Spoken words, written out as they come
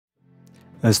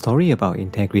A story about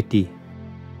integrity.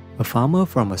 A farmer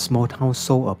from a small town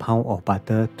sold a pound of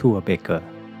butter to a baker.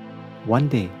 One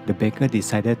day, the baker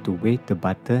decided to weigh the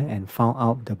butter and found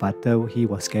out the butter he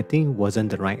was getting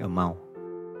wasn't the right amount.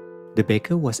 The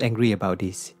baker was angry about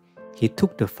this. He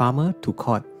took the farmer to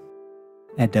court.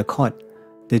 At the court,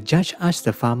 the judge asked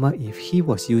the farmer if he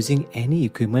was using any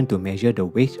equipment to measure the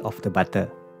weight of the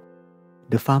butter.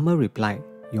 The farmer replied,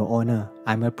 "Your Honor,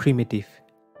 I'm a primitive.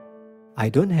 I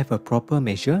don't have a proper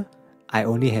measure, I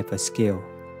only have a scale."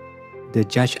 The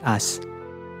judge asked,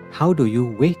 "How do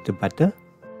you weigh the butter?"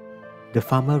 The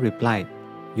farmer replied,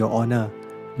 "Your Honor,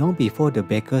 long before the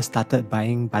baker started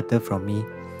buying butter from me,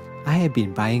 I have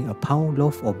been buying a pound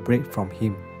loaf of bread from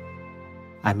him.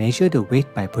 I measure the weight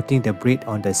by putting the bread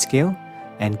on the scale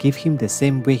and give him the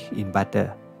same weight in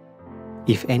butter.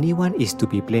 If anyone is to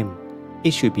be blamed,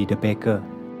 it should be the baker."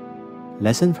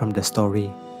 Lesson from the story: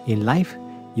 in life,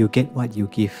 you get what you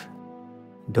give.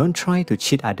 Don't try to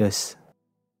cheat others.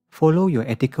 Follow your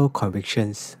ethical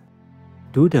convictions.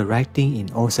 Do the right thing in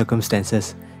all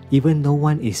circumstances, even no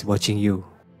one is watching you.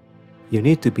 You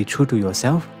need to be true to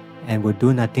yourself and will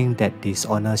do nothing that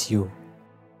dishonors you.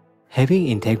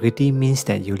 Having integrity means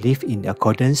that you live in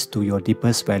accordance to your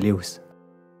deepest values.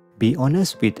 Be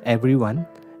honest with everyone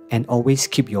and always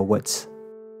keep your words.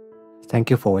 Thank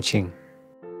you for watching.